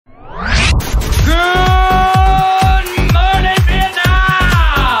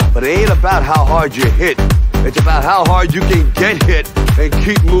how hard you hit. It's about how hard you can get hit and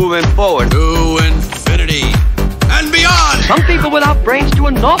keep moving forward. To infinity and beyond! Some people without brains do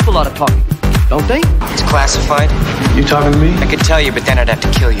an awful lot of talking, don't they? It's classified. You talking to me? I could tell you, but then I'd have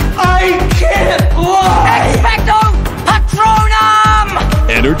to kill you. I can't lie! Expecto Patronum!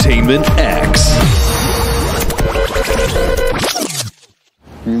 Entertainment X.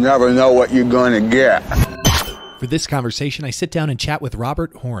 You never know what you're going to get. For this conversation, I sit down and chat with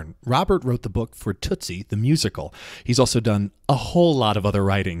Robert Horn. Robert wrote the book for Tootsie, the musical. He's also done a whole lot of other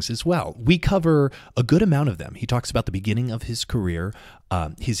writings as well. We cover a good amount of them. He talks about the beginning of his career,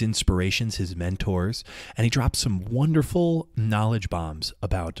 his inspirations, his mentors, and he drops some wonderful knowledge bombs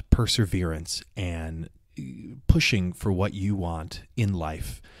about perseverance and pushing for what you want in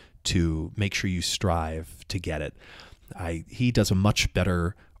life to make sure you strive to get it. He does a much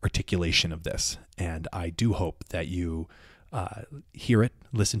better articulation of this, and I do hope that you hear it,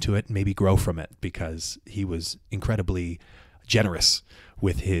 listen to it, maybe grow from it, because he was incredibly generous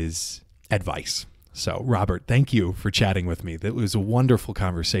with his advice. So, Robert, thank you for chatting with me. That was a wonderful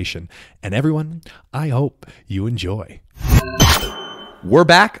conversation, and everyone, I hope you enjoy. We're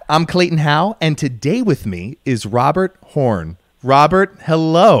back. I'm Clayton Howe, and today with me is Robert Horn. Robert,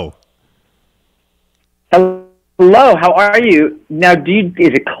 hello. Hello, how are you? Now, is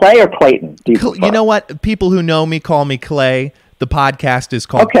it Clay or Clayton? You know what? People who know me call me Clay. The podcast is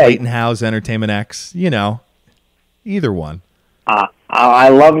called Clayton Howe's Entertainment X. You know, either one. I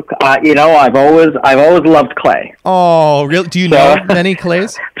love. I've always loved Clay. Oh, really? Do you know many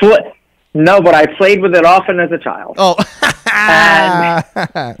Clays? No, but I played with it often as a child. Oh, and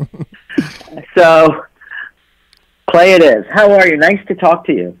so. Clay it is. How are you? Nice to talk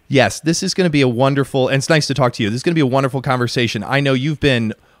to you. Yes, this is going to be a wonderful, and it's nice to talk to you. This is going to be a wonderful conversation. I know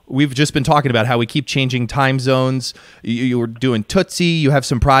we've just been talking about how we keep changing time zones. You were doing Tootsie. You have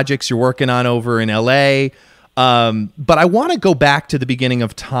some projects you're working on over in LA. But I want to go back to the beginning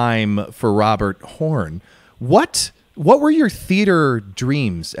of time for Robert Horn. What were your theater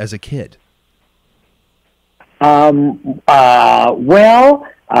dreams as a kid?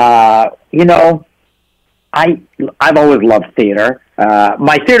 I've always loved theater.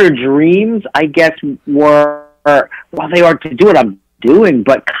 My theater dreams, I guess, were, they are to do what I'm doing,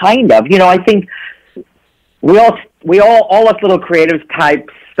 but kind of. I think we all us little creative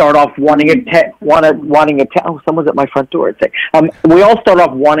types start off wanting oh, someone's at my front door. We all start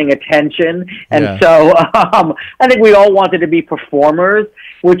off wanting attention, and so I think we all wanted to be performers,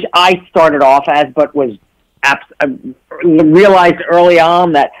 which I started off as, but was realized early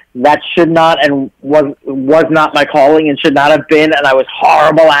on that should not and was not my calling and should not have been, and I was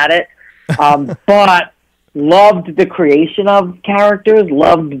horrible at it. But loved the creation of characters,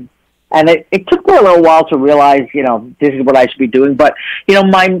 and it took me a little while to realize, this is what I should be doing. But,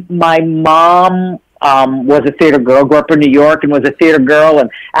 my mom was a theater girl, grew up in New York and was a theater girl, and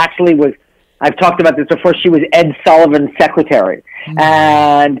actually I've talked about this before, she was Ed Sullivan's secretary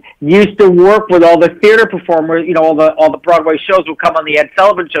and used to work with all the theater performers, all the Broadway shows would come on the Ed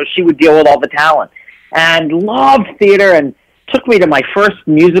Sullivan show. She would deal with all the talent and loved theater, and took me to my first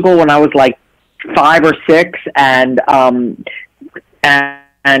musical when I was like 5 or 6. And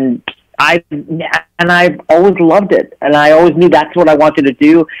I've always loved it. And I always knew that's what I wanted to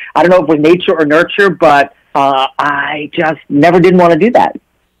do. I don't know if it was nature or nurture, but I just never did want to do that.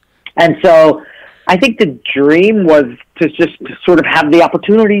 And so I think the dream was to just sort of have the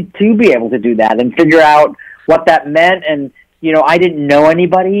opportunity to be able to do that and figure out what that meant. And, I didn't know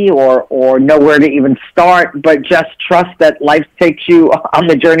anybody or know where to even start, but just trust that life takes you on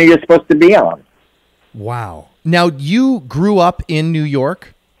the journey you're supposed to be on. Wow. Now, you grew up in New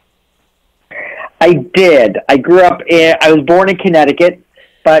York? I did. I was born in Connecticut,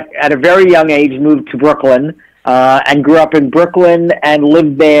 but at a very young age moved to Brooklyn. And grew up in Brooklyn and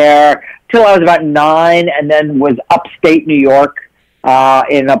lived there till I was about 9, and then was upstate New York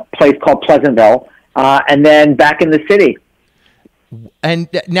in a place called Pleasantville, and then back in the city. And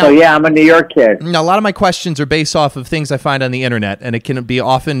now, so yeah, I'm a New York kid. Now, a lot of my questions are based off of things I find on the internet, and it can be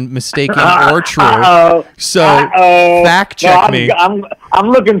often mistaken or true. So fact check me. I'm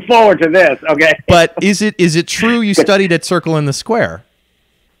looking forward to this. Okay, but is it true you studied at Circle in the Square?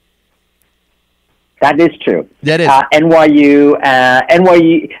 That is true. That is. NYU at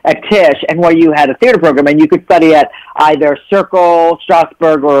Tisch, NYU had a theater program, and you could study at either Circle,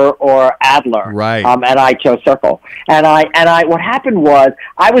 Strasberg, or Adler. Right. And I chose Circle. And what happened was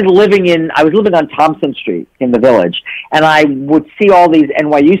I was living on Thompson Street in the Village, and I would see all these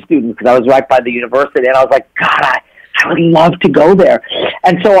NYU students because I was right by the university, and I was like, God, I would love to go there.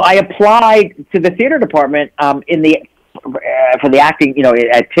 And so I applied to the theater department for the acting,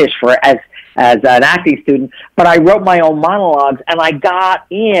 at Tisch as an acting student, but I wrote my own monologues, and I got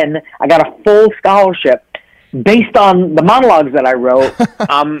a full scholarship based on the monologues that I wrote,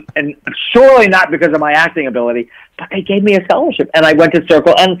 and surely not because of my acting ability, but they gave me a scholarship, and I went to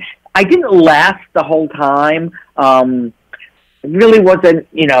Circle, and I didn't last the whole time. It really wasn't,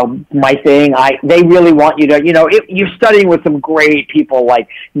 my thing. They really want you to, you're studying with some great people like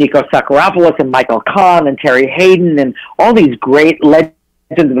Nico Sakharopoulos and Michael Kahn and Terry Hayden and all these great legends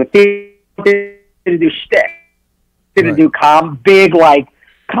of the theater to do shtick, to do big like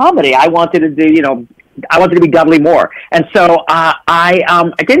comedy. I wanted to do, I wanted to be Dudley Moore, and so I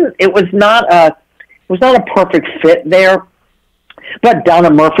didn't. It was not a perfect fit there. But Donna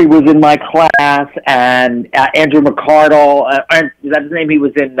Murphy was in my class, and Andrew McCardle, is that his name? He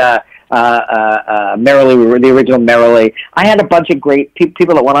was in Merrily, the original Merrily. I had a bunch of great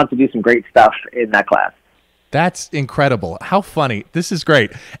people that went on to do some great stuff in that class. That's incredible. How funny. This is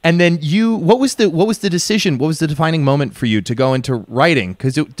great. And then what was the decision? What was the defining moment for you to go into writing?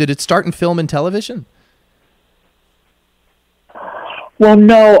 Because did it start in film and television? Well,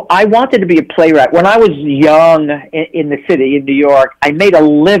 no, I wanted to be a playwright. When I was young in the city, in New York, I made a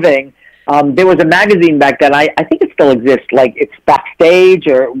living. There was a magazine back then. I think it still exists. Like, it's Backstage,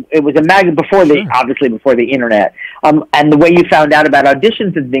 or it was a magazine obviously before the internet. And the way you found out about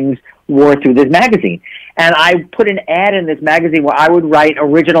auditions and things were through this magazine. And I put an ad in this magazine where I would write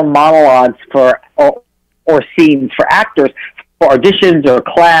original monologues or scenes for actors for auditions or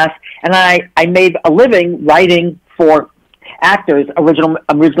class. And I made a living writing for actors original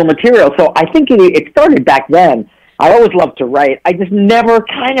material. So I think it started back then. I always loved to write. I just never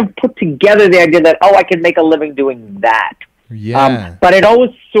kind of put together the idea that, I can make a living doing that. Yeah. But it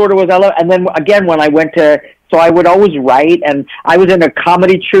always sort of was. And then again, when I went so I would always write, and I was in a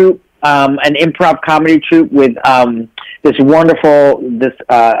comedy troupe, an improv comedy troupe with this wonderful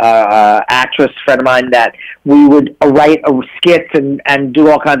actress friend of mine, that we would write skits and do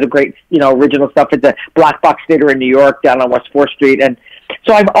all kinds of great original stuff at the Black Box Theater in New York down on West 4th Street. And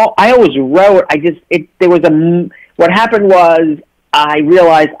so I always wrote. What happened was I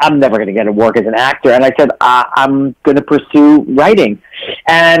realized I'm never going to get to work as an actor, and I said I'm going to pursue writing.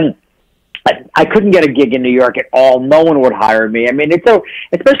 And I couldn't get a gig in New York at all. No one would hire me. I mean,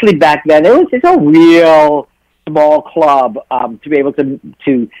 especially back then, it's a real small club to be able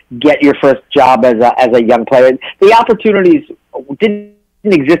to get your first job as a young player. The opportunities didn't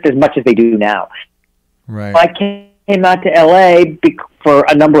exist as much as they do now. Right. I came out to LA for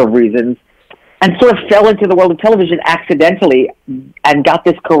a number of reasons, and sort of fell into the world of television accidentally, and got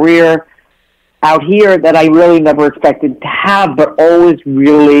this career out here that I really never expected to have, but always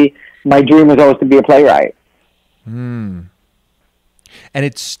really. My dream was always to be a playwright. And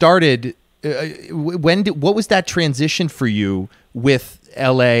it started. What was that transition for you with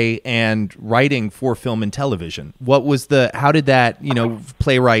LA and writing for film and television? How did that,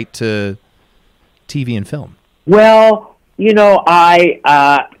 playwright to TV and film? Well, I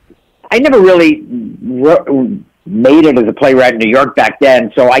never really made it as a playwright in New York back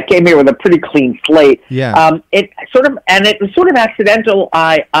then, so I came here with a pretty clean slate. Yeah. It was sort of accidental.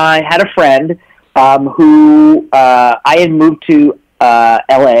 I had a friend who I had moved to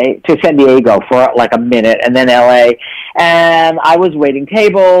to San Diego for like a minute, and then LA, and I was waiting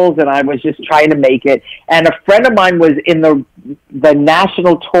tables, and I was just trying to make it. And a friend of mine was in the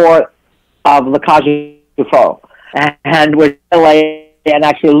national tour of La Cage aux Folles, and was in LA and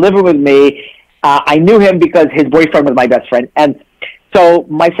actually living with me. I knew him because his boyfriend was my best friend. And so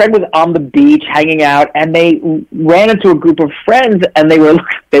my friend was on the beach hanging out, and they ran into a group of friends, and they were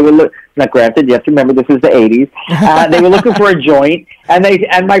not granted, you have to remember this is the 80s. They were looking for a joint, and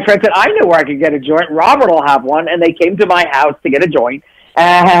my friend said, I know where I could get a joint. Robert will have one. And they came to my house to get a joint.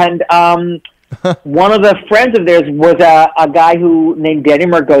 And one of the friends of theirs was a guy named Danny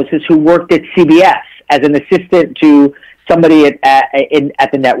Margosas, who worked at CBS as an assistant to somebody at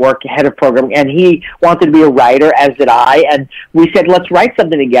the network, head of programming, and he wanted to be a writer, as did I, and we said, let's write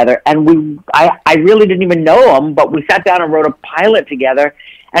something together. And I really didn't even know him, but we sat down and wrote a pilot together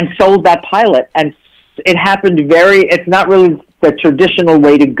and sold that pilot. And it happened it's not really the traditional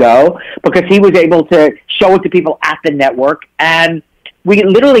way to go, because he was able to show it to people at the network, and we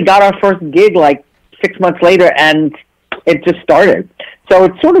literally got our first gig like 6 months later, and it just started. So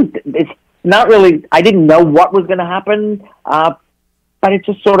it's not really, I didn't know what was going to happen, but it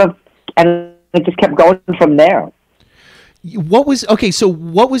just and it just kept going from there. What was the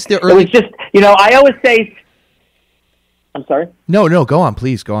early... It was just, I always say, I'm sorry? No, go on,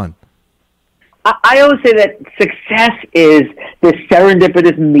 please, go on. I always say that success is this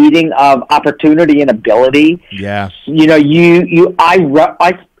serendipitous meeting of opportunity and ability. Yeah.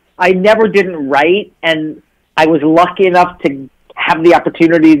 I I never didn't write, and I was lucky enough to have the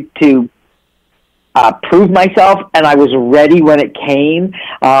opportunity to prove myself, and I was ready when it came.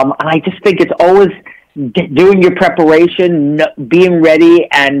 And I just think it's always doing your preparation, being ready,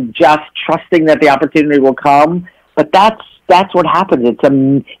 and just trusting that the opportunity will come. But that's what happens.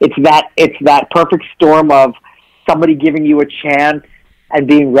 It's that perfect storm of somebody giving you a chance and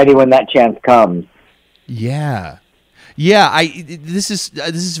being ready when that chance comes. Yeah. Yeah, this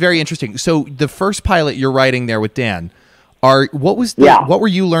is very interesting. So the first pilot you're writing there with Dan, what were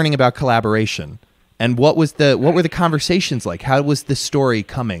you learning about collaboration? And what were the conversations like? How was the story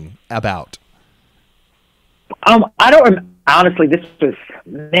coming about? I don't honestly. This was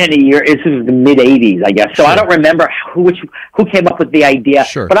many years. This was the mid '80s, I guess. So I don't remember who came up with the idea.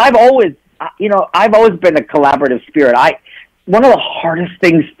 Sure. But I've always been a collaborative spirit. One of the hardest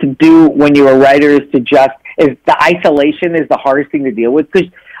things to do when you're a writer is the isolation is the hardest thing to deal with, because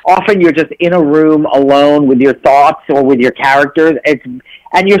often you're just in a room alone with your thoughts or with your characters.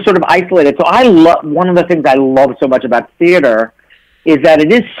 And you're sort of isolated. So one of the things I love so much about theater is that it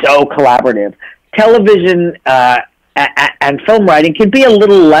is so collaborative. Television and film writing can be a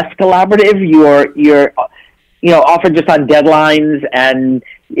little less collaborative. You're often just on deadlines, and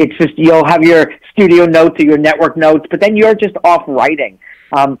it's just you'll have your studio notes or your network notes, but then you're just off writing.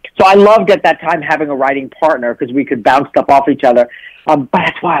 So I loved at that time having a writing partner because we could bounce stuff off each other. But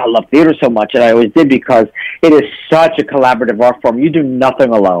that's why I love theater so much, and I always did, because it is such a collaborative art form. You do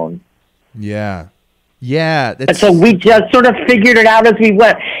nothing alone. Yeah. Yeah. And so we just sort of figured it out as we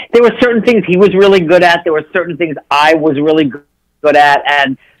went. There were certain things he was really good at. There were certain things I was really good at.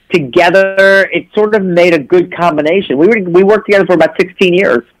 And together, it sort of made a good combination. We worked together for about 16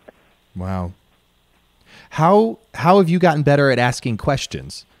 years. Wow. How have you gotten better at asking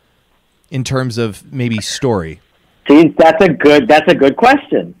questions in terms of maybe story? See, that's a good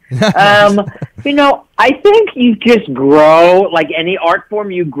question. I think you just grow like any art form.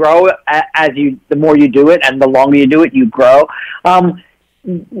 You grow the more you do it, and the longer you do it, you grow. I've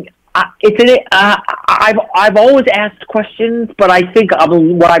always asked questions, but I think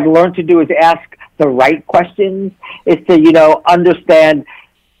what I've learned to do is ask the right questions. Is to understand.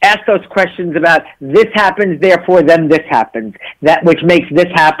 Ask those questions about this happens, therefore then this happens, that which makes this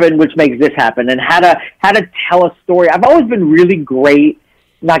happen, which makes this happen, and how to tell a story. I've always been really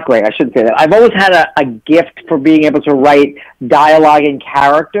not great, I shouldn't say that. I've always had a gift for being able to write dialogue and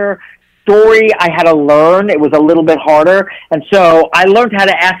character. Story I had to learn. It was a little bit harder. And so I learned how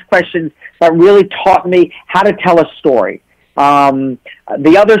to ask questions that really taught me how to tell a story. The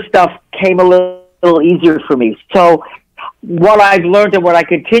other stuff came a little easier for me. So what I've learned and what I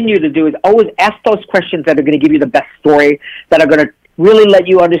continue to do is always ask those questions that are going to give you the best story, that are going to really let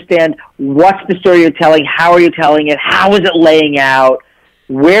you understand what's the story you're telling, how are you telling it, how is it laying out,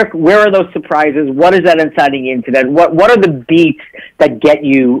 where are those surprises, what is that inciting incident, what are the beats that get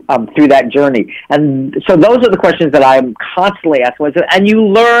you through that journey. And so those are the questions that I'm constantly asking myself, and you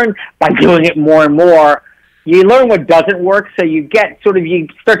learn by doing it more and more. You learn what doesn't work, so you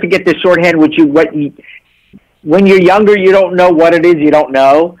start to get this shorthand, when you're younger, you don't know what it is you don't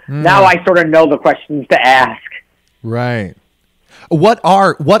know. Now I sort of know the questions to ask. Right. What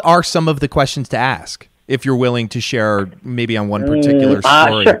are some of the questions to ask, if you're willing to share maybe on one particular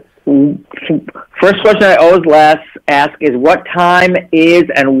story? Sure. First question I always ask is what time is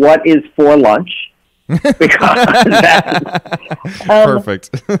and what is for lunch? Because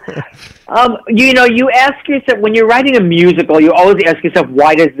perfect. You ask yourself, when you're writing a musical, you always ask yourself,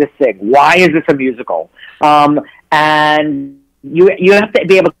 why does this sing? Why is this a musical? And you have to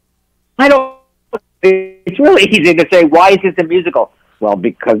be able to, it's really easy to say, why is this a musical? Well,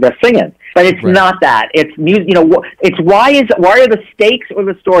 because they're singing. But it's not that. It's music. It's why are the stakes or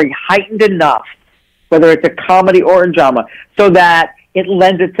the story heightened enough, whether it's a comedy or a drama, so that it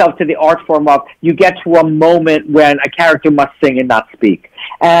lends itself to the art form of you get to a moment when a character must sing and not speak.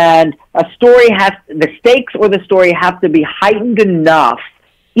 And a story the stakes or the story have to be heightened enough,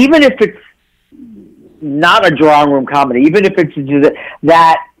 even if it's not a drawing room comedy, even if it's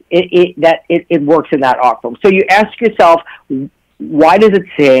that it works in that art form. So you ask yourself, why does it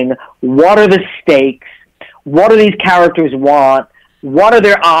sing? What are the stakes? What do these characters want? What are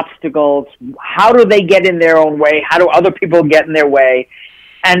their obstacles? How do they get in their own way? How do other people get in their way?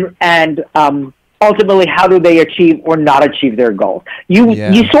 And ultimately, how do they achieve or not achieve their goals?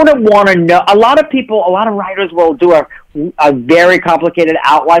 You sort of want to know. A lot of writers will do a very complicated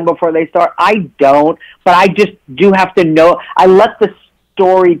outline before they start. I don't, but I just do have to know. I let the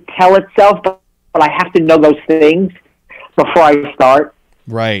story tell itself, but I have to know those things before I start.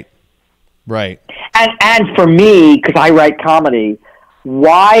 Right. And for me, because I write comedy,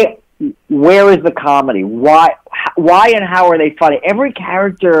 why, where is the comedy? Why and how are they funny? Every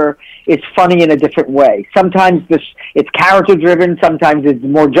character is funny in a different way. Sometimes it's character driven, sometimes it's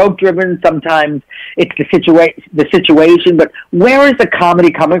more joke driven, sometimes it's the situation. But where is the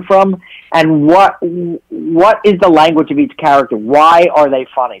comedy coming from? And what is the language of each character? Why are they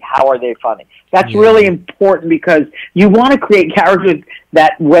funny? How are they funny? That's really important, because you want to create characters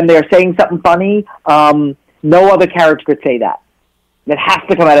that when they're saying something funny, no other character could say that. It has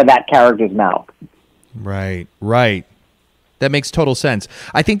to come out of that character's mouth. Right, right. That makes total sense.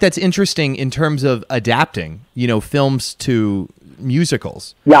 I think that's interesting in terms of adapting, films to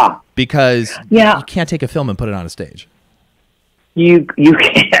musicals. Yeah. Because you can't take a film and put it on a stage. You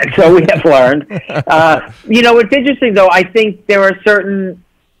can't. So we have learned. It's interesting though. I think there are certain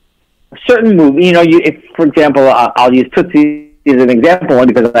movies. If, for example, I'll use Tootsie as an example,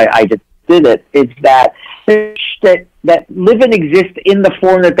 because I just did it. It's that live and exist in the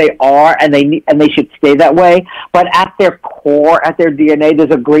form that they are, and they should stay that way. But at their core, at their DNA,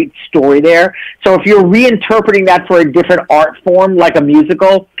 there's a great story there. So if you're reinterpreting that for a different art form, like a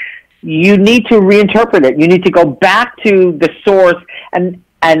musical, you need to reinterpret it. You need to go back to the source and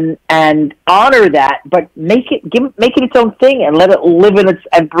honor that, but make it its own thing and let it live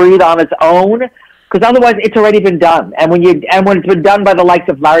and breathe on its own. Because otherwise, it's already been done. And when it's been done by the likes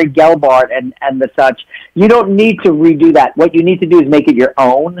of Larry Gelbart and the such, you don't need to redo that. What you need to do is make it your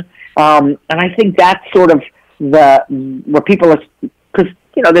own. And I think that's sort of where people are, because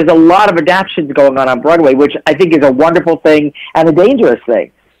there's a lot of adaptions going on Broadway, which I think is a wonderful thing and a dangerous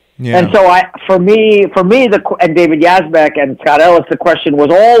thing. Yeah. And so for me, and David Yazbek and Scott Ellis, the question was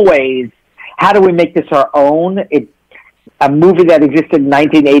always, how do we make this our own? A movie that existed in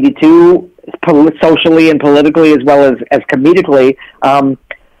 1982, socially and politically, as well as comedically,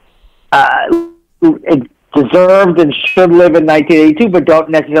 it deserved and should live in 1982, but don't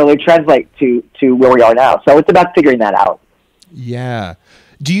necessarily translate to where we are now. So it's about figuring that out. Yeah.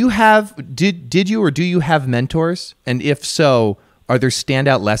 Do you have did you or do you have mentors? And if so, are there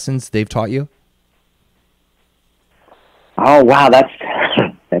standout lessons they've taught you? Oh wow, that's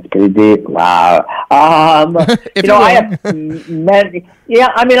pretty deep. Wow. I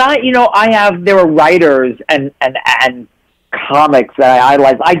have there were writers and comics that I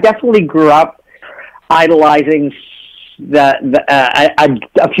idolized. I definitely grew up idolizing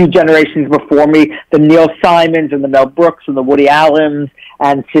a few generations before me, the Neil Simons and the Mel Brooks and the Woody Allens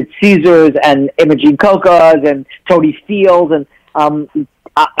and Sid Caesars and Imogene Coca's and Tony Steele's, and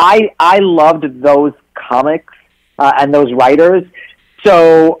I loved those comics and those writers.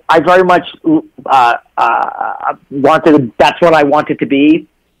 So I very much that's what I wanted to be.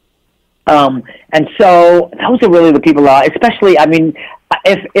 And so those are really the people especially,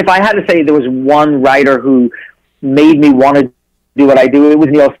 if I had to say there was one writer who made me want to do what I do, it was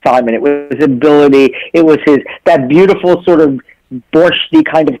Neil Simon. It was his ability. It was that beautiful sort of borscht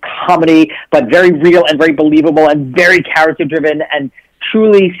kind of comedy, but very real and very believable and very character driven and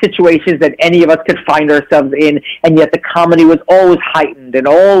truly situations that any of us could find ourselves in, and yet the comedy was always heightened and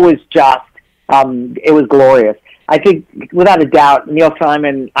always just, it was glorious. I think, without a doubt, Neil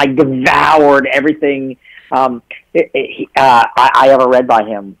Simon, I devoured everything I ever read by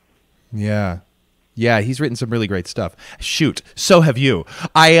him. Yeah. Yeah, he's written some really great stuff. Shoot, so have you.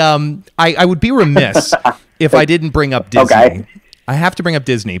 I would be remiss if I didn't bring up Disney. Okay. I have to bring up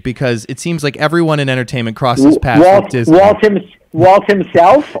Disney because it seems like everyone in entertainment crosses paths with Disney. Walt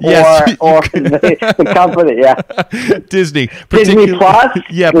himself, yes, or the company, yeah. Disney Plus,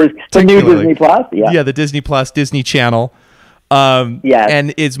 yeah, the new Disney Plus, yeah, the Disney Plus, Disney Channel. Yeah,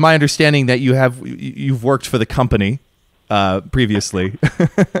 and it's my understanding that you've worked for the company previously.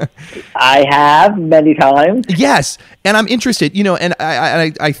 I have many times. Yes, and I'm interested. And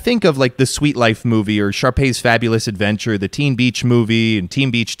I think of like the Sweet Life movie or Sharpay's Fabulous Adventure, the Teen Beach movie, and Teen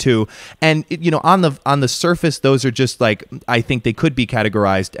Beach 2. And on the surface, those are just like, I think they could be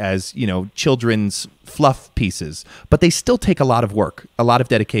categorized as children's fluff pieces, but they still take a lot of work, a lot of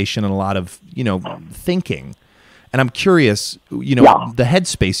dedication, and a lot of thinking. And I'm curious, the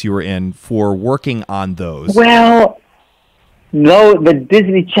headspace you were in for working on those. Well. No, the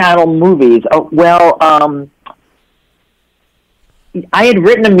Disney Channel movies. I had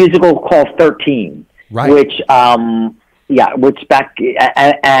written a musical called 13, right? Which back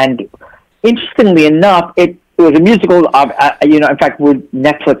and interestingly enough, it was a musical of in fact,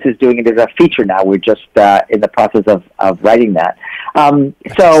 Netflix is doing it as a feature now. We're just in the process of writing that.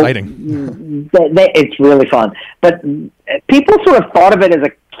 That's so exciting. It's really fun, but people sort of thought of it as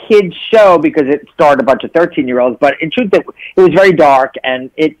a kids show because it starred a bunch of 13-year-olds, but in truth it was very dark,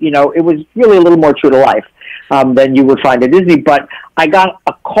 and it was really a little more true to life. than you would find at Disney. But I got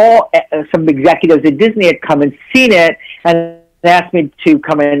a call. Some executives at Disney had come and seen it and asked me to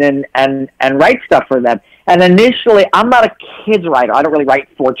come in and write stuff for them. And initially, I'm not a kids writer. I don't really write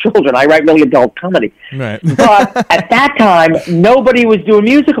for children. I write really adult comedy. Right. But at that time, nobody was doing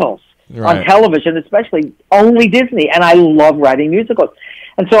musicals on television, especially only Disney. And I love writing musicals.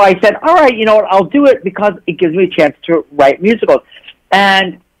 And so I said, all right, you know what, I'll do it because it gives me a chance to write musicals.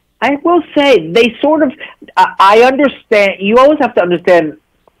 And I will say, they sort of, I understand, you always have to understand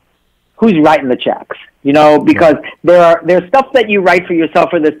who's writing the checks, you know, because there's stuff that you write for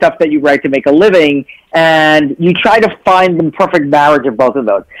yourself and there's stuff that you write to make a living, and you try to find the perfect marriage of both of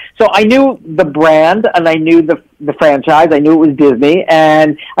those. So I knew the brand, and I knew the franchise, I knew it was Disney,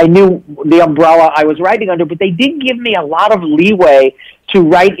 and I knew the umbrella I was writing under, but they did give me a lot of leeway to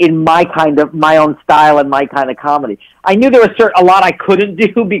write in my own style and my kind of comedy. I knew there was a lot I couldn't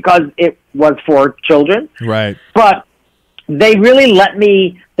do because it was for children. Right. But they really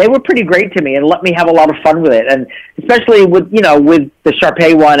they were pretty great to me and let me have a lot of fun with it. And especially with the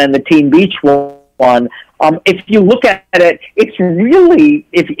Sharpay one and the Teen Beach one, if you look at it, it's really,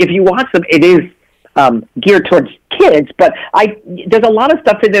 if you watch them, it is geared towards kids, but there's a lot of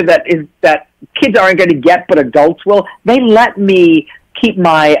stuff in there that kids aren't going to get, but adults will. They let me keep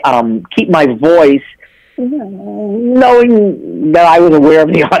my voice, knowing that I was aware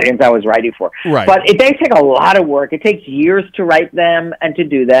of the audience I was writing for. Right. But they take a lot of work. It takes years to write them and to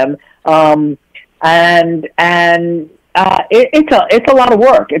do them. It's a lot of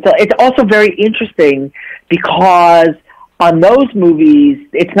work. It's also very interesting because on those movies,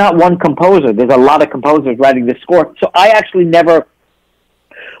 it's not one composer. There's a lot of composers writing the score. So I actually never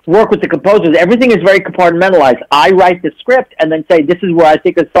work with the composers. Everything is very compartmentalized. I write the script and then say, this is where I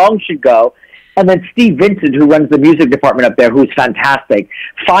think a song should go. And then Steve Vincent, who runs the music department up there, who's fantastic,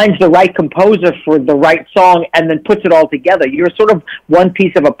 finds the right composer for the right song and then puts it all together. You're sort of one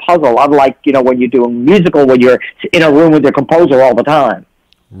piece of a puzzle, unlike, when you do a musical, when you're in a room with your composer all the time.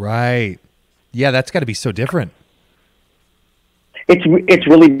 Right. Yeah, that's got to be so different. It's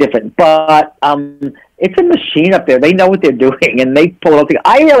really different, but it's a machine up there. They know what they're doing, and they pull it all together.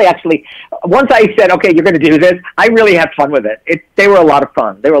 I really actually, once I said, okay, you're going to do this, I really had fun with it. They were a lot of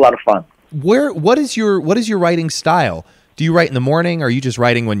fun. What is your writing style? Do you write in the morning? Are you just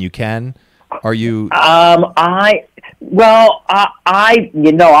writing when you can? Are you? I have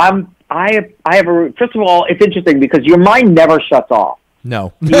a. First of all, it's interesting because your mind never shuts off.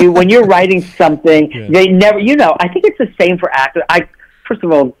 No. When you're writing something, they never. I think it's the same for actors. First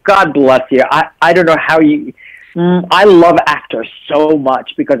of all, God bless you. I don't know how you. I love actors so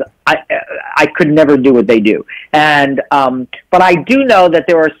much because I could never do what they do, and but I do know that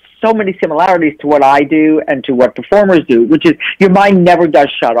there are so many similarities to what I do and to what performers do, which is your mind never does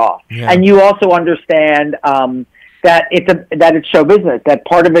shut off, and you also understand that it's show business. That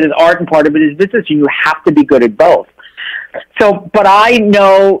part of it is art and part of it is business, and you have to be good at both. So, but I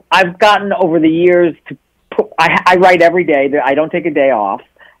know I've gotten over the years to I write every day. I don't take a day off,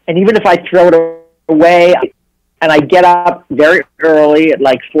 and even if I throw it away. And I get up very early at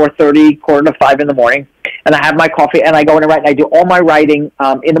like 4:30, 4:45 in the morning, and I have my coffee, and I go in and write, and I do all my writing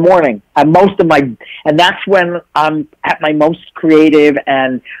in the morning. And that's when I'm at my most creative,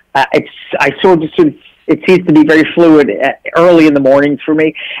 and it seems to be very fluid early in the mornings for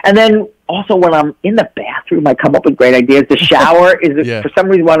me. And then also when I'm in the bathroom, I come up with great ideas. The shower for some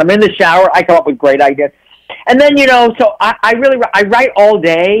reason, when I'm in the shower, I come up with great ideas. And then, so I write all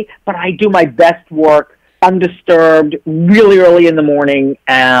day, but I do my best work undisturbed really early in the morning,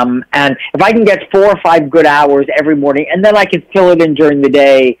 and if I can get 4 or 5 good hours every morning, and then I can fill it in during the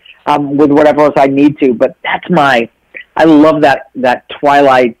day with whatever else I need to. But I love that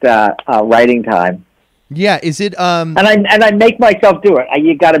twilight writing time. Yeah, is it? And I make myself do it. I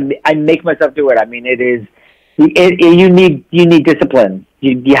make myself do it. I mean, it is. You need discipline.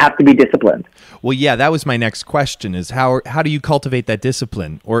 You have to be disciplined. Well, yeah, that was my next question: is how do you cultivate that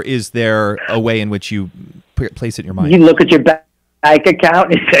discipline, or is there a way in which you place it in your mind? You look at your bank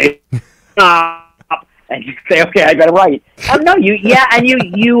account and say, "Stop," and you say, "Okay, I better write." No, you. I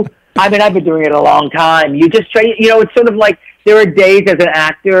mean, I've been doing it a long time. You just try. It's sort of like there are days as an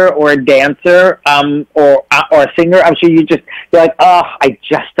actor or a dancer or a singer. I'm sure you're like, oh, I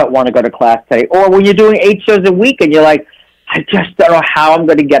just don't want to go to class today. Or when you're doing 8 shows a week and you're like, I just don't know how I'm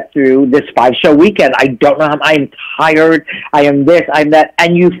going to get through this 5-show weekend. I don't know how. I am tired. I am this. I'm that.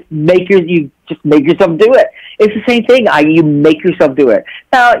 And you just make yourself do it. It's the same thing. You make yourself do it.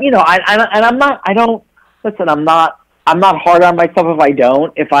 Now, I'm not hard on myself if I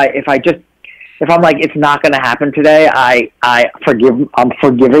don't. If if I'm like, it's not going to happen today, I'm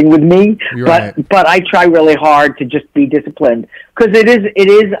forgiving with me. But I try really hard to just be disciplined, because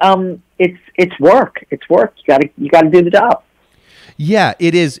it's work. It's work. You gotta do the job. Yeah,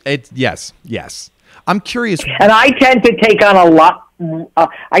 it is. Yes. I'm curious. And I tend to take on a lot.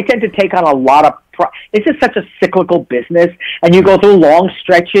 This is such a cyclical business, and you go through long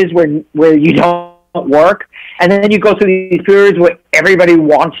stretches where you don't work, and then you go through these periods where everybody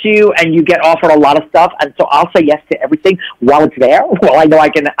wants you, and you get offered a lot of stuff. And so I'll say yes to everything while it's there, while I know I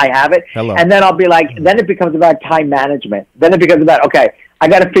have it. Hello. And then I'll be like, then it becomes about time management. Then it becomes about, okay, I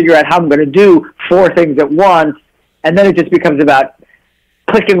got to figure out how I'm going to do 4 things at once, and then it just becomes about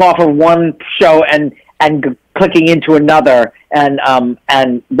clicking off of one show and clicking into another, and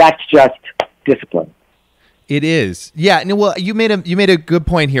that's just discipline. It is. Yeah. No, well, you made a good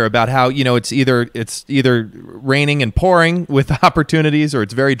point here about how, it's either raining and pouring with opportunities, or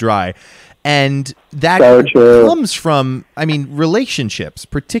it's very dry. And that comes from, relationships,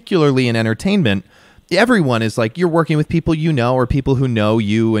 particularly in entertainment. Everyone is like, you're working with people or people who know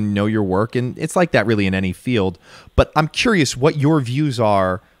you and know your work, and it's like that really in any field. But I'm curious what your views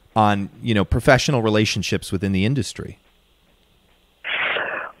are on, professional relationships within the industry.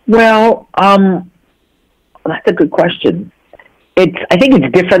 Well, that's a good question. I think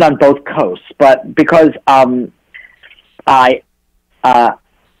it's different on both coasts, but because I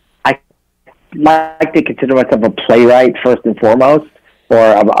like to consider myself a playwright first and foremost, or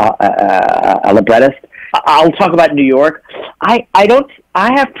a librettist. I'll talk about New York. I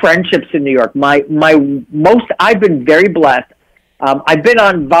have friendships in New York. I've been very blessed. I've been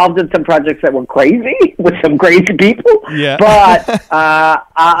involved in some projects that were crazy with some crazy people. Yeah. But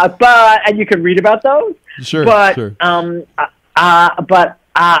and you can read about those. Sure. But sure.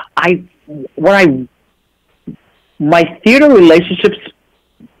 My theater relationships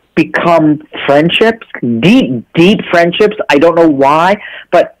become friendships, deep friendships. I don't know why,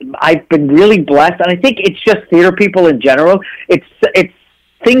 but I've been really blessed, and I think it's just theater people in general. It's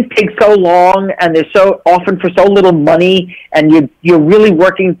things take so long, and they're so often for so little money, and you're really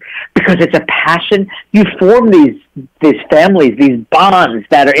working because it's a passion. You form these families, these bonds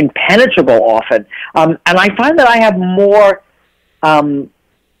that are impenetrable often, and I find that I have more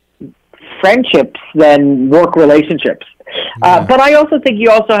friendships than work relationships. But I also think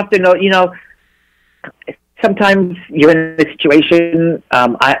you also have to know, sometimes you're in a situation.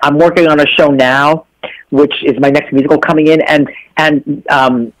 I'm working on a show now, which is my next musical coming in, and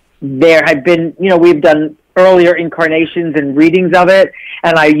there have been, we've done earlier incarnations and readings of it,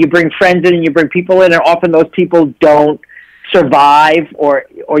 and you bring friends in and you bring people in, and often those people don't survive, or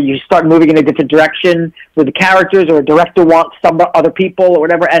you start moving in a different direction with the characters, or a director wants some other people or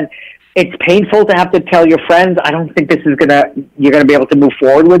whatever, and it's painful to have to tell your friends, I don't think you're gonna be able to move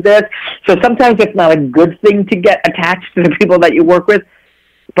forward with this. So sometimes it's not a good thing to get attached to the people that you work with,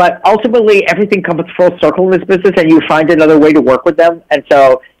 but ultimately everything comes full circle in this business, and you find another way to work with them, and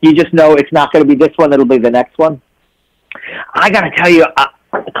so you just know it's not going to be this one, it'll be the next one. I gotta tell you,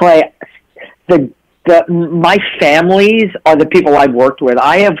 Clay, my families are the people I've worked with.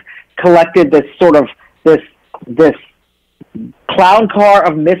 I have collected this sort of this clown car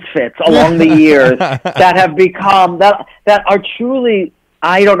of misfits along the years that have become that are truly,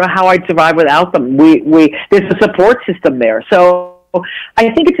 I don't know how I'd survive without them. There's a support system there. So I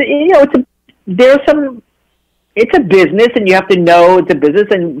think it's a business, and you have to know it's a business,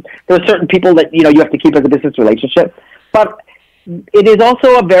 and there are certain people that you have to keep as a business relationship. But it is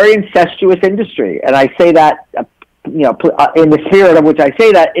also a very incestuous industry, and I say that in the spirit of which I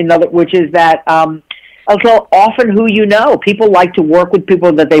say that, which is that also often who people like to work with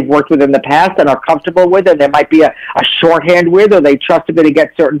people that they've worked with in the past and are comfortable with, and there might be a shorthand with, or they trust a bit to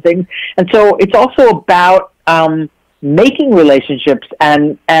get certain things. And so it's also about making relationships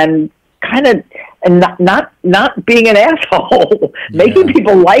and kind of and not being an asshole, making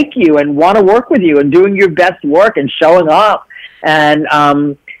people like you and want to work with you, and doing your best work and showing up, and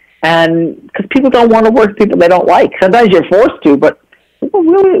because people don't want to work with people they don't like. Sometimes you're forced to, but people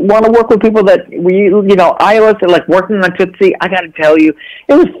really want to work with people that I always like working on Tootsie. I got to tell you,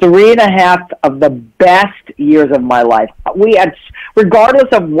 it was 3.5 of the best years of my life. We had,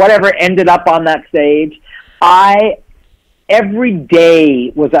 regardless of whatever ended up on that stage, every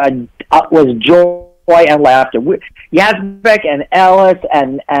day was joy and laughter. Yazbek and Ellis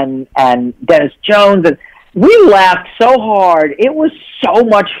and Dennis Jones, and we laughed so hard. It was so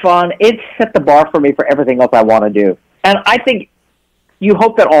much fun. It set the bar for me for everything else I want to do. And I think you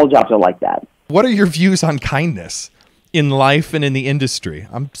hope that all jobs are like that. What are your views on kindness in life and in the industry?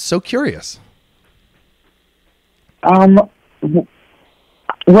 I'm so curious.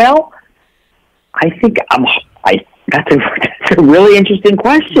 Well, I think that's a really interesting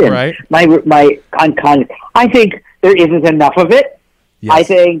question. Right. I think there isn't enough of it. Yes. I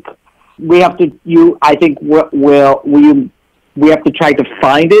think we have to. We have to try to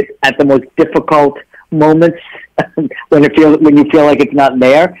find it at the most difficult moments when you feel like it's not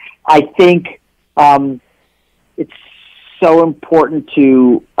there. I think it's so important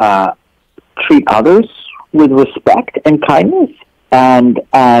to treat others with respect and kindness, and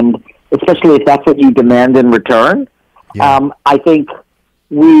especially if that's what you demand in return. Yeah. I think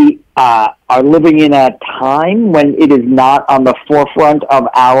we are living in a time when it is not on the forefront of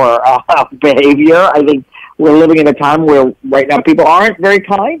our behavior. I think we're living in a time where right now people aren't very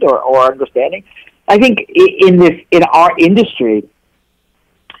kind or understanding. I think in our industry,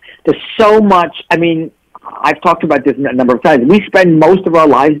 there's so much. I mean, I've talked about this a number of times. We spend most of our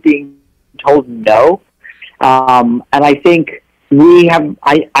lives being told no, and I think we have.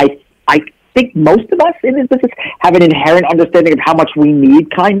 I think most of us in this business have an inherent understanding of how much we need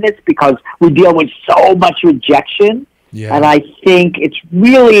kindness because we deal with so much rejection. Yeah. And I think it's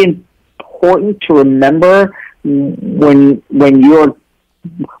really important to remember when you're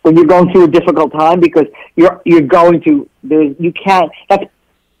going through a difficult time, because you're going to that's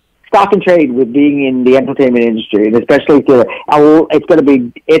stock and trade with being in the entertainment industry, and especially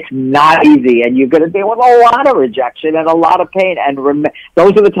it's not easy, and you're going to deal with a lot of rejection and a lot of pain. And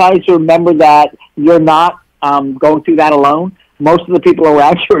those are the times to remember that you're not going through that alone. Most of the people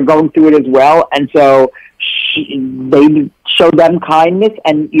around you are going through it as well, and so they show them kindness,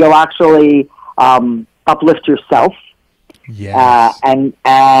 and you'll actually uplift yourself. Yes. And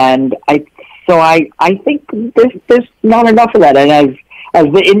I think there's not enough of that, and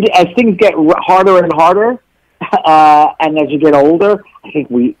as things get harder and harder, and as you get older, I think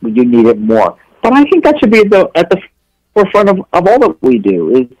we do need it more. But I think that should be at the forefront of all that we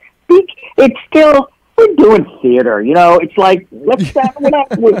do. It's still, we're doing theater, It's like we're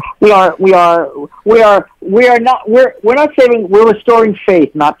restoring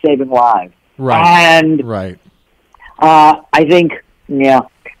faith, not saving lives. Right. And right. I think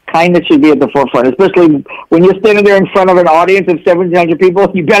kindness should be at the forefront, especially when you're standing there in front of an audience of 1,700 people.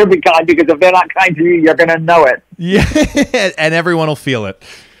 You better be kind, because if they're not kind to you, you're going to know it. Yeah, and everyone will feel it.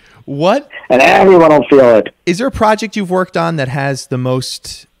 What? And everyone will feel it. Is there a project you've worked on that has the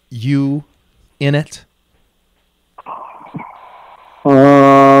most you in it?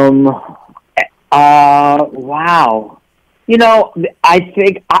 Wow. I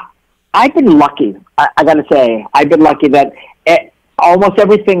think I've been lucky. I got to say, I've been lucky that almost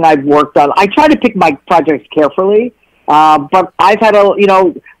everything I've worked on, I try to pick my projects carefully, but I've had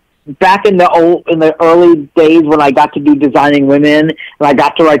back in the early days when I got to do Designing Women, and I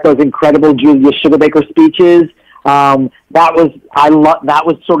got to write those incredible Julia Sugarbaker speeches. That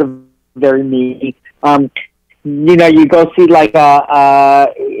was sort of very me. You go see like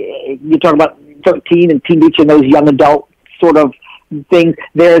you talk about 13 and Teen Beach and those young adult sort of things.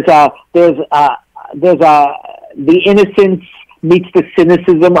 There's the innocence meets the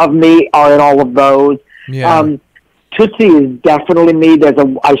cynicism of me are in all of those. Yeah. Tootsie is definitely me.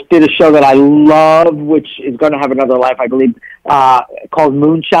 I did a show that I love, which is going to have another life, I believe, called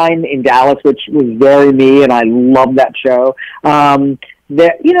Moonshine in Dallas, which was very me, and I love that show. I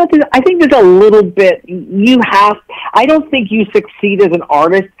think there's a little bit I don't think you succeed as an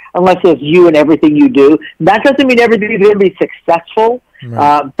artist unless it's you and everything you do. That doesn't mean everything is going to be successful.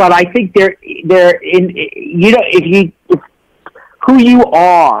 Right. But I think if who you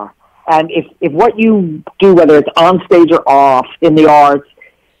are, and if what you do, whether it's on stage or off in the arts,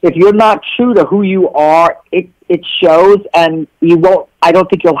 if you're not true to who you are, it shows, and you won't. I don't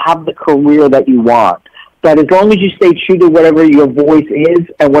think you'll have the career that you want. But as long as you stay true to whatever your voice is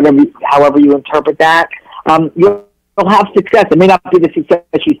and however you interpret that, you'll have success. It may not be the success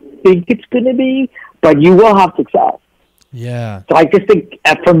you think it's going to be, but you will have success. Yeah. So I just think,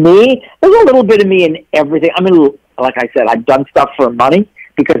 for me, there's a little bit of me in everything. I mean, like I said, I've done stuff for money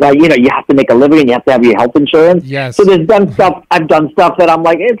because you have to make a living and you have to have your health insurance. Yes. So I've done stuff that I'm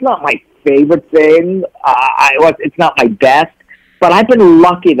like, it's not my favorite thing. It's not my best. But I've been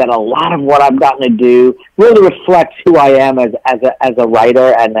lucky that a lot of what I've gotten to do really reflects who I am as a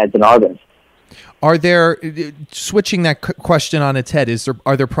writer and as an artist. Are there, switching that question on its head,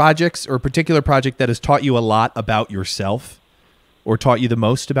 are there projects or a particular project that has taught you a lot about yourself, or taught you the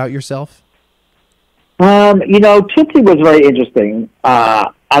most about yourself? Tootsie was very interesting.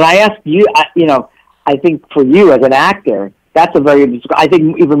 And I asked you, I think for you as an actor, that's I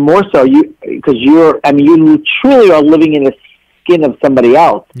think even more so, because you truly are living in the skin of somebody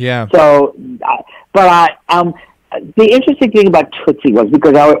else. Yeah. So, but the interesting thing about Tootsie was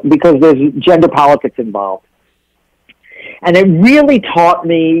because there's gender politics involved, and it really taught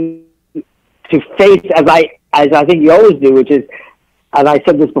me to face, as I think you always do, which is, and I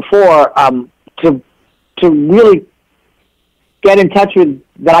said this before, to really get in touch with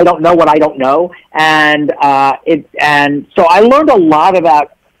that I don't know what I don't know, and so I learned a lot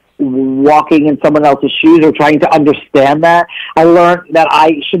about walking in someone else's shoes or trying to understand that. I learned that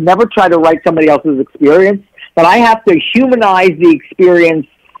I should never try to write somebody else's experience, that I have to humanize the experience,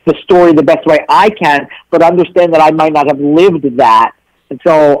 the story, the best way I can, but understand that I might not have lived that. And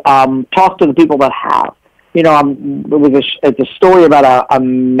so talk to the people that have. You know, it's a story about a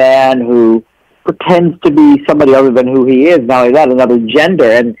man who pretends to be somebody other than who he is. Not only that, another gender.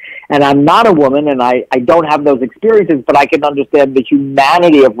 And I'm not a woman, and I don't have those experiences, but I can understand the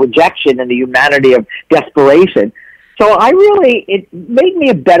humanity of rejection and the humanity of desperation. So it made me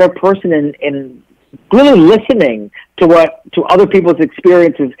a better person in really listening to other people's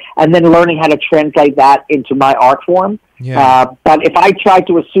experiences and then learning how to translate that into my art form. Yeah. But if I tried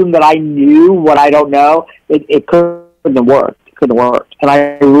to assume that I knew what I don't know, it couldn't have worked. Couldn't work.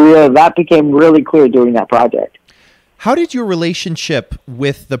 And that became really clear during that project. How did your relationship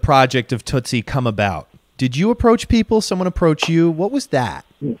with the project of Tootsie come about? Did you approach people? Someone approach you? What was that?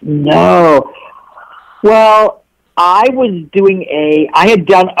 No. Well, I had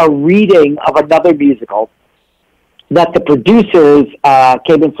done a reading of another musical that the producers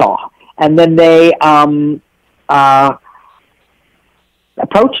came and saw. And then they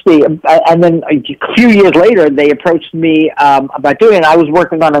approached me, and then a few years later, they approached me about doing it. I was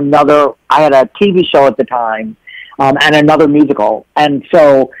working on I had a TV show at the time, and another musical. And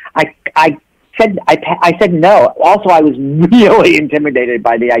so I said no. Also, I was really intimidated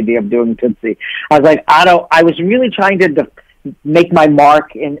by the idea of doing Tootsie. I was like, I was really trying to make my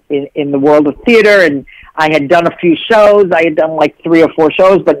mark in the world of theater, and I had done a few shows. I had done like 3 or 4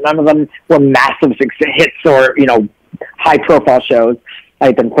 shows, but none of them were massive hits or, high-profile shows. I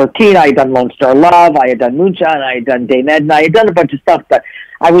had done 13, I had done LoneStar Love, I had done Moonshine, I had done Dame Edna, I had done a bunch of stuff, but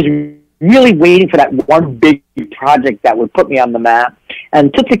I was really waiting for that one big project that would put me on the map.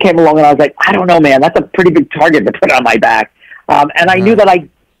 And Tootsie came along, and I was like, I don't know, man, that's a pretty big target to put on my back. And I knew that I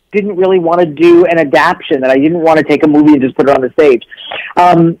didn't really want to do an adaptation, that I didn't want to take a movie and just put it on the stage.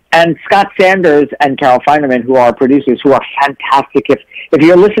 And Scott Sanders and Carol Feinerman, who are producers, who are fantastic. If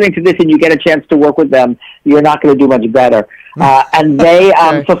you're listening to this and you get a chance to work with them, you're not going to do much better. And they,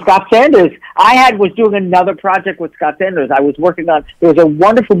 so Scott Sanders, was doing another project with Scott Sanders. I was working on, there was a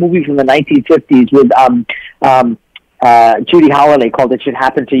wonderful movie from the 1950s with Judy Holliday called It Should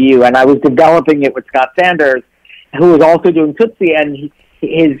Happen to You. And I was developing it with Scott Sanders, who was also doing Tootsie. And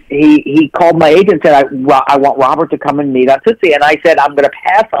he called my agent and said, I want Robert to come and meet on Tootsie. And I said, I'm going to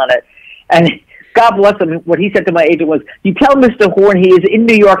pass on it. And God bless him, what he said to my agent was, you tell Mr. Horn he is in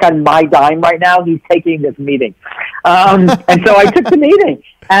New York on my dime right now. He's taking this meeting. And so I took the meeting.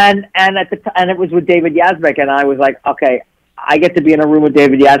 And it was with David Yazbek. And I was like, okay, I get to be in a room with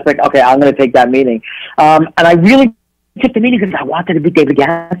David Yazbek. Okay, I'm going to take that meeting. And I really took the meeting because I wanted to be David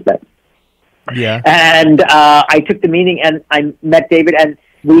Yazbek. Yeah. And I took the meeting and I met David, and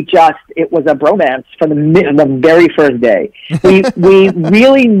it was a bromance from the very first day. We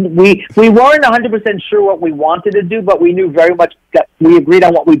weren't 100% sure what we wanted to do, but we knew very much that we agreed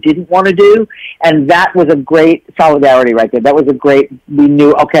on what we didn't want to do. And that was a great solidarity right there. We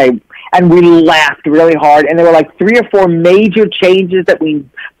knew, okay, and we laughed really hard. And there were like 3 or 4 major changes that we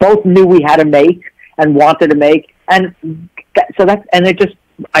both knew we had to make and wanted to make. And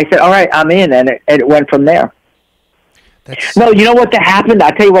I said, all right, I'm in. And it went from there. No, you know what happened?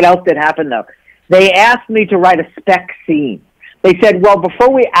 I'll tell you what else did happen, though. They asked me to write a spec scene. They said, well,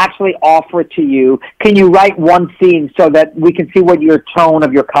 before we actually offer it to you, can you write one scene so that we can see what your tone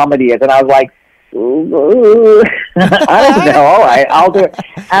of your comedy is? And I was like, I don't know. All right, I'll do it.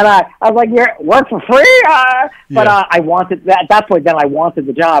 And I was like, work for free? But I wanted, at that point, then I wanted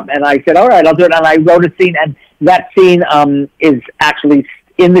the job. And I said, all right, I'll do it. And I wrote a scene, and that scene is actually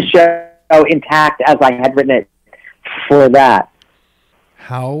in the show intact as I had written it for that.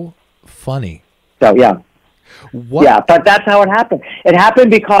 How funny. So, yeah. What? Yeah, but that's how it happened. It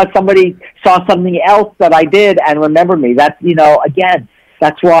happened because somebody saw something else that I did and remembered me. That's, again,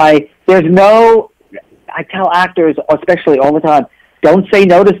 that's why I tell actors, especially all the time, don't say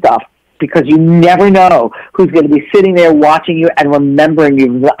no to stuff, because you never know who's going to be sitting there watching you and remembering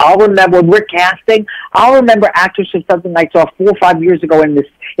you. I'll remember when we're casting, I'll remember actors from something I saw 4 or 5 years ago in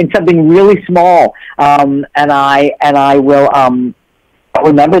something really small. And I will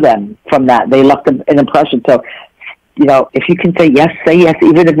remember them from that. They left an impression. So if you can say yes,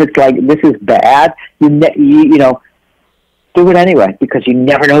 even if it's like this is bad. You know, do it anyway because you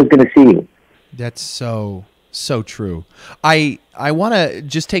never know who's going to see you. That's so true. I want to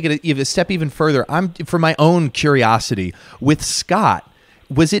just take it a step even further. For my own curiosity with Scott.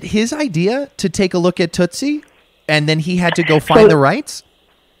 Was it his idea to take a look at Tootsie, and then he had to go find the rights?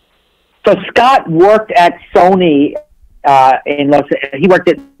 So Scott worked at Sony in Los. He worked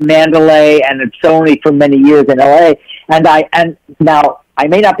at Mandalay and at Sony for many years in LA. And now I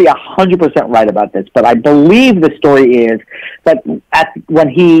may not be 100% right about this, but I believe the story is that when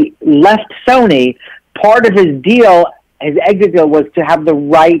he left Sony, part of his deal, his exit deal, was to have the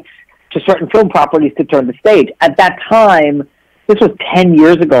rights to certain film properties to turn to stage. At that time, this was 10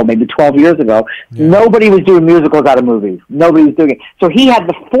 years ago, maybe 12 years ago, nobody was doing musicals out of movies. Nobody was doing it. So he had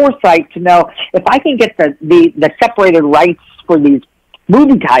the foresight to know, if I can get the separated rights for these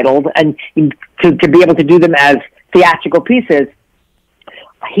movie titles and to be able to do them as theatrical pieces,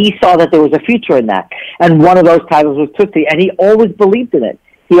 he saw that there was a future in that. And one of those titles was Tootsie, and he always believed in it.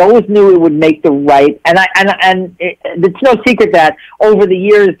 He always knew it would make the right, it's no secret that over the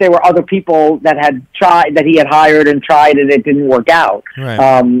years there were other people that he had hired and tried, and it didn't work out. Right.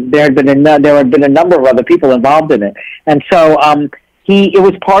 There had been a number of other people involved in it, and so it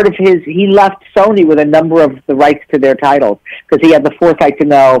was part of his. He left Sony with a number of the rights to their titles because he had the foresight to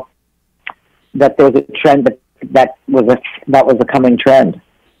know that there was a trend that was a coming trend.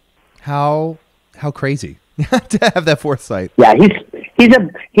 How crazy to have that foresight. Yeah, he's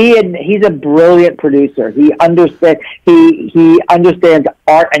a brilliant producer. He understands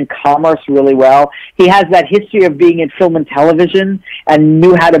art and commerce really well. He has that history of being in film and television and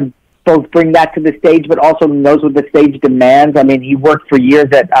knew how to both bring that to the stage, but also knows what the stage demands. I mean, he worked for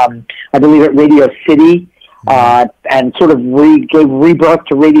years at I believe at Radio City, and sort of gave rebirth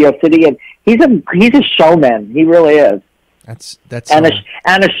to Radio City. And he's a showman. He really is. That's and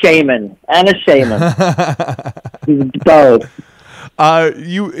a shaman. He's both.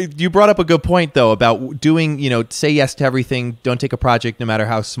 You brought up a good point though about doing, say yes to everything. Don't take a project no matter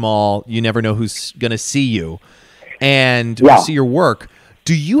how small. You never know who's going to see you and see your work.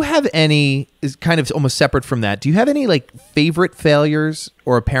 Do you have any, is kind of almost separate from that, do you have any like favorite failures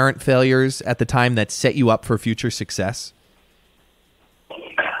or apparent failures at the time that set you up for future success?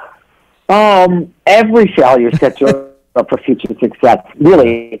 Every failure sets you up for future success.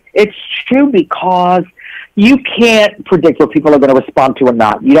 Really, it's true because you can't predict what people are going to respond to or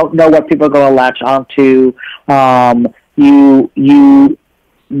not. You don't know what people are going to latch onto. You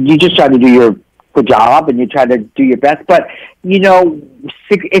just try to do your job and you try to do your best. But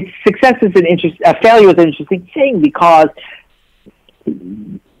success is a failure is an interesting thing because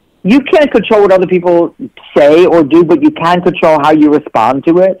you can't control what other people say or do, but you can control how you respond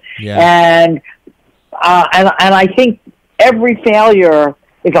to it. Yeah. And I think every failure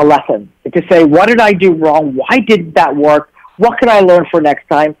is a lesson. It's to say, what did I do wrong? Why didn't that work? What can I learn for next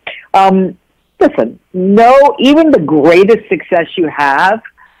time? Listen, even the greatest success you have,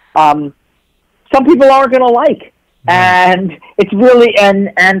 some people aren't going to like. And it's really,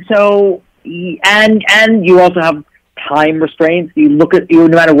 and so you also have time restraints. You look at, no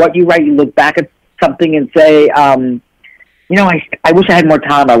matter what you write, you look back at something and say, I wish I had more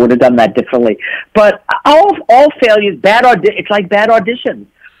time. I would have done that differently. But all failures, it's like bad auditions.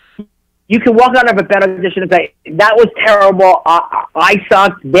 You can walk out of a bad audition and say, that was terrible. I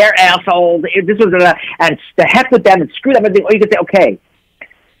sucked. They're assholes. This was and the heck with them and screw them. Or you can say, okay,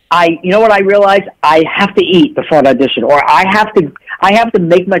 what I realized? I have to eat before an audition, or I have to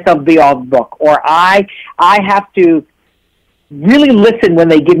make myself be off book, or I have to really listen when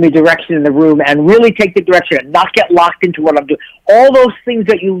they give me direction in the room and really take the direction and not get locked into what I'm doing. All those things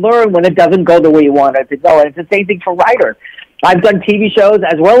that you learn when it doesn't go the way you want it to go. And it's the same thing for writers. I've done TV shows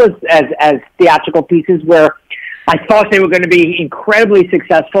as well as theatrical pieces where I thought they were going to be incredibly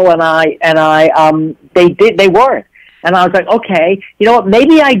successful, and they weren't. And I was like, okay, you know what?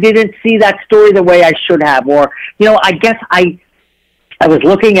 Maybe I didn't see that story the way I should have, or I guess I was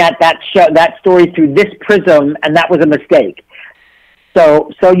looking at that story through this prism, and that was a mistake.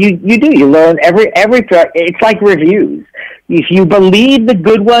 So you learn every it's like reviews. If you believe the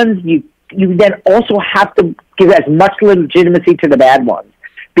good ones, you then also have to give as much legitimacy to the bad ones,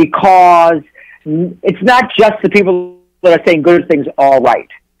 because it's not just the people that are saying good things all right.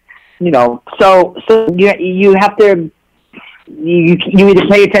 So you have to you either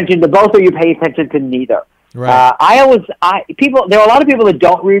pay attention to both or you pay attention to neither. Right. There are a lot of people that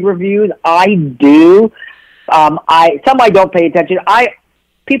don't read reviews. I do. Some I don't pay attention.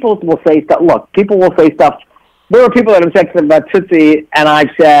 People will say stuff. Look, people will say stuff. There are people that have said something about Tootsie, and I've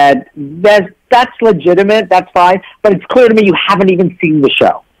said, that's legitimate. That's fine. But it's clear to me you haven't even seen the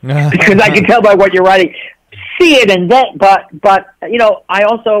show because I can tell by what you're writing. See it and then, but you know, I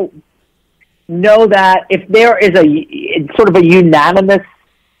also know that if there is sort of a unanimous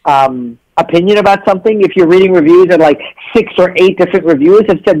opinion about something, if you're reading reviews and like 6 or 8 different reviewers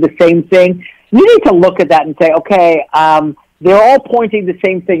have said the same thing, you need to look at that and say, okay, they're all pointing the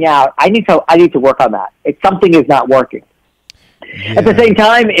same thing out. I need to work on that. If something is not working. Yeah. At the same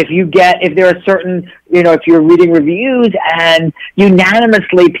time, if there are certain, you know, if you're reading reviews and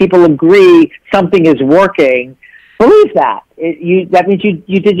unanimously people agree something is working, believe that. That means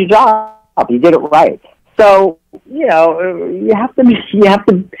you did your job. You did it right. So, you know, you have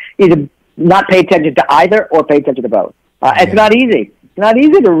to either not pay attention to either or pay attention to both. It's not easy. It's not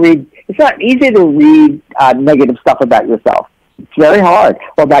easy to read. It's not easy to read negative stuff about yourself. It's very hard,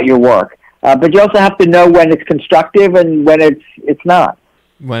 or about your work. But you also have to know when it's constructive and when it's not.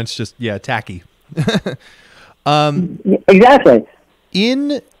 When it's just tacky. Exactly.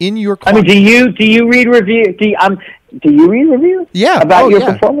 In your, I mean, do you read reviews? Do you read reviews? Yeah. About your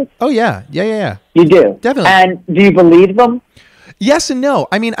performance? Oh yeah. Yeah. You do, definitely. And do you believe them? Yes and no.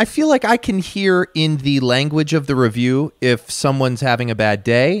 I mean, I feel like I can hear in the language of the review if someone's having a bad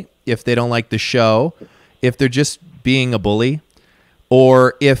day, if they don't like the show, if they're just being a bully,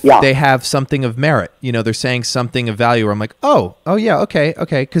 or if they have something of merit. You know, they're saying something of value where I'm like, oh yeah, okay.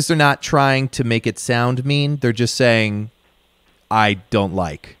 Because they're not trying to make it sound mean. They're just saying, I don't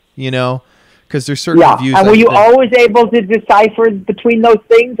like, you know? Because there's certain reviews. And were you always able to decipher between those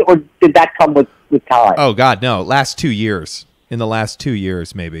things, or did that come with time? Oh, God, no. In the last 2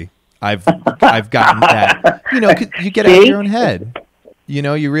 years, maybe. I've gotten that. You know, you get out of your own head. You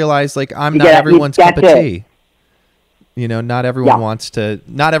know, you realize, like, I'm not everyone's cup of tea. You know, not everyone wants to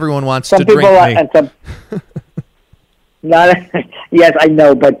drink me. Yes, I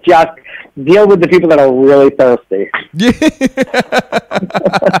know, but just deal with the people that are really thirsty.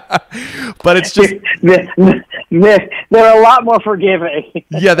 But it's just they're a lot more forgiving.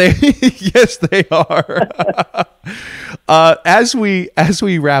 Yeah, yes, they are. As we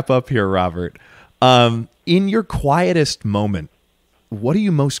wrap up here, Robert, in your quietest moment, what are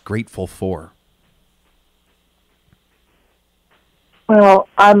you most grateful for? Well,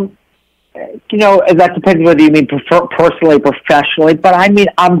 you know, that depends whether you mean personally, professionally, but I mean,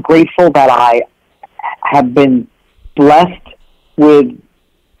 I'm grateful that I have been blessed with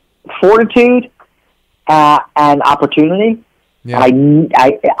fortitude and opportunity. Yeah.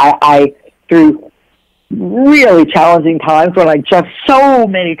 I through really challenging times when so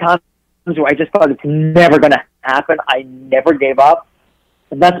many times where I just thought it's never going to happen, I never gave up.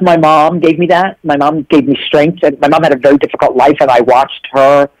 And that's my mom gave me that. My mom gave me strength. And my mom had a very difficult life, and I watched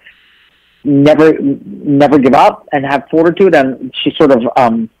her never give up and have fortitude, and she sort of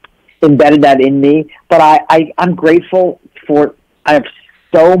embedded that in me. But I'm grateful for, I have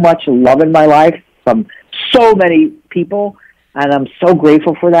so much love in my life from so many people, and I'm so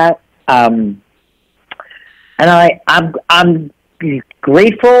grateful for that. And I'm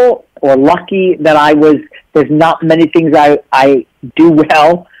grateful or lucky that there's not many things I do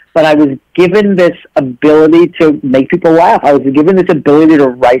well, but I was given this ability to make people laugh. I was given this ability to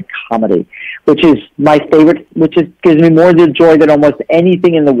write comedy, which is my favorite, gives me more joy than almost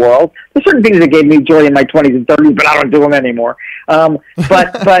anything in the world. There's certain things that gave me joy in my 20s and 30s, but I don't do them anymore.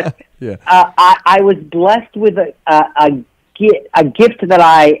 But yeah. I was blessed with a gift that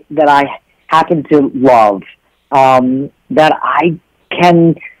I happen to love, that I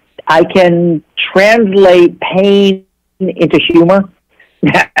can translate pain into humor,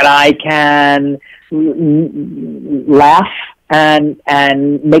 and I can laugh and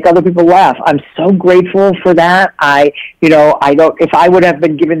make other people laugh. I'm so grateful for that. If I would have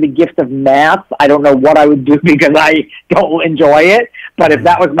been given the gift of math, I don't know what I would do because I don't enjoy it. But if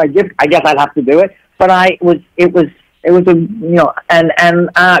that was my gift, I guess I'd have to do it. But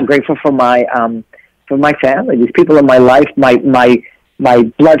grateful for my family, these people in my life, my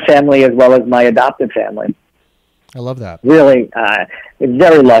blood family as well as my adopted family. I love that. Really, it's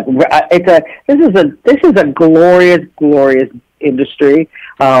very lucky. This is a glorious, glorious industry.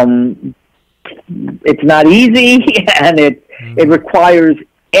 It's not easy, and it requires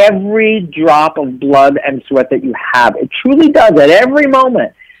every drop of blood and sweat that you have. It truly does at every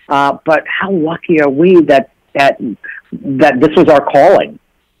moment. But how lucky are we that this was our calling?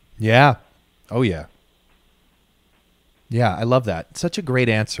 Yeah. Oh yeah. Yeah, I love that. Such a great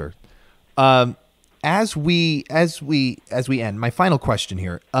answer. As we end, my final question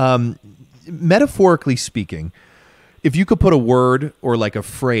here. Metaphorically speaking, if you could put a word or like a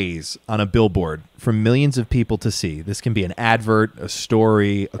phrase on a billboard for millions of people to see, this can be an advert, a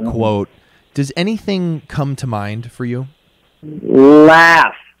story, a quote. Does anything come to mind for you?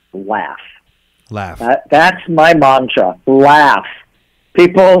 Laugh. Laugh. That's my mantra. Laugh.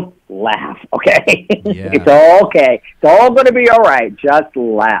 People, laugh. Okay? Yeah. It's all okay. It's all going to be all right. Just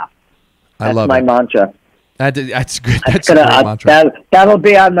laugh. I love my mantra. That's good. That's a great mantra. That'll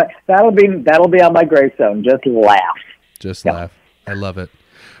be on my gravestone. Just laugh. Just laugh. I love it.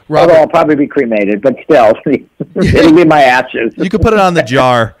 Robert, although I'll probably be cremated, but still, it'll be my ashes. You could put it on the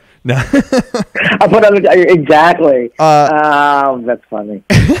jar. No. I'll put on the exactly. That's funny.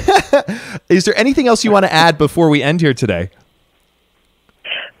 Is there anything else you want to add before we end here today?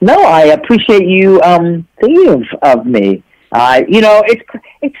 No, I appreciate you thinking of me.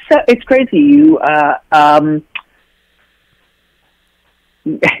 It's crazy. You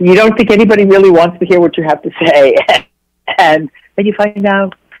don't think anybody really wants to hear what you have to say, and then you find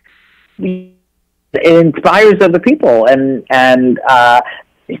out it inspires other people. And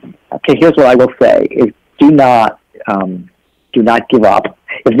okay, here's what I will say: is do not give up.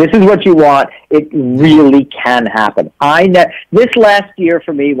 If this is what you want, it really can happen. This last year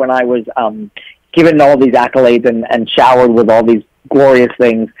for me, when I was given all these accolades and showered with all these glorious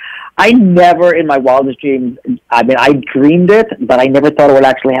things, I never in my wildest dreams, I mean, I dreamed it, but I never thought it would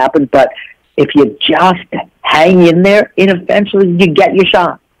actually happen. But if you just hang in there, eventually you get your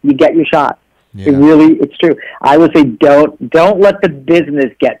shot. You get your shot. Yeah. It's true. I would say don't let the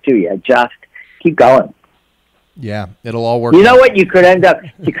business get to you. Just keep going. Yeah, it'll all work. You know what? You could end up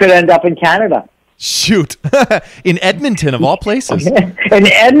in Canada. Shoot. In Edmonton, of all places. In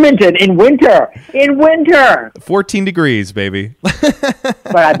Edmonton, in winter. 14 degrees, baby.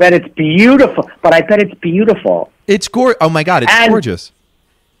 But I bet it's beautiful. It's gorgeous. Oh, my God, it's gorgeous.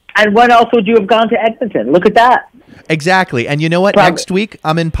 And when else would you have gone to Edmonton? Look at that. Exactly. And you know what? Next week,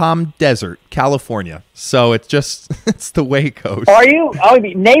 I'm in Palm Desert, California. So it's the way it goes. Are you? Oh,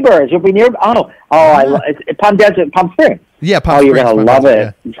 neighbors. You'll be near. It's Palm Desert, Palm Springs. Yeah, Palm Springs. Oh, you're going to love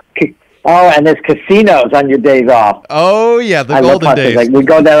it. Yeah. Oh, and there's casinos on your days off. Oh, yeah, the golden days. Like, we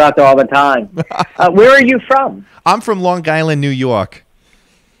go there out there all the time. Where are you from? I'm from Long Island, New York.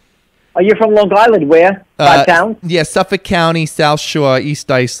 Are you from Long Island? Where? Five Towns? Yeah, Suffolk County, South Shore, East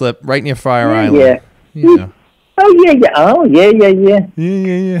Islip, right near Fire Island. Yeah. Oh, yeah. Oh, yeah.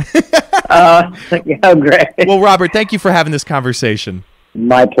 Yeah. Oh, great. Well, Robert, thank you for having this conversation.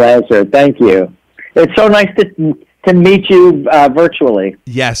 My pleasure. Thank you. It's so nice to meet you virtually.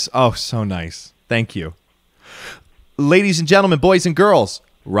 Yes. Oh, so nice. Thank you. Ladies and gentlemen, boys and girls,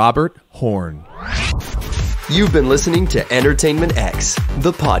 Robert Horn. You've been listening to Entertainment X,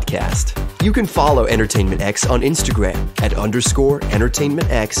 the podcast. You can follow Entertainment X on Instagram at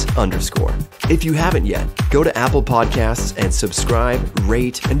 _EntertainmentX_. If you haven't yet, go to Apple Podcasts and subscribe,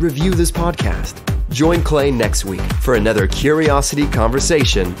 rate, and review this podcast. Join Clay next week for another curiosity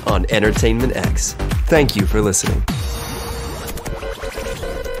conversation on Entertainment X. Thank you for listening.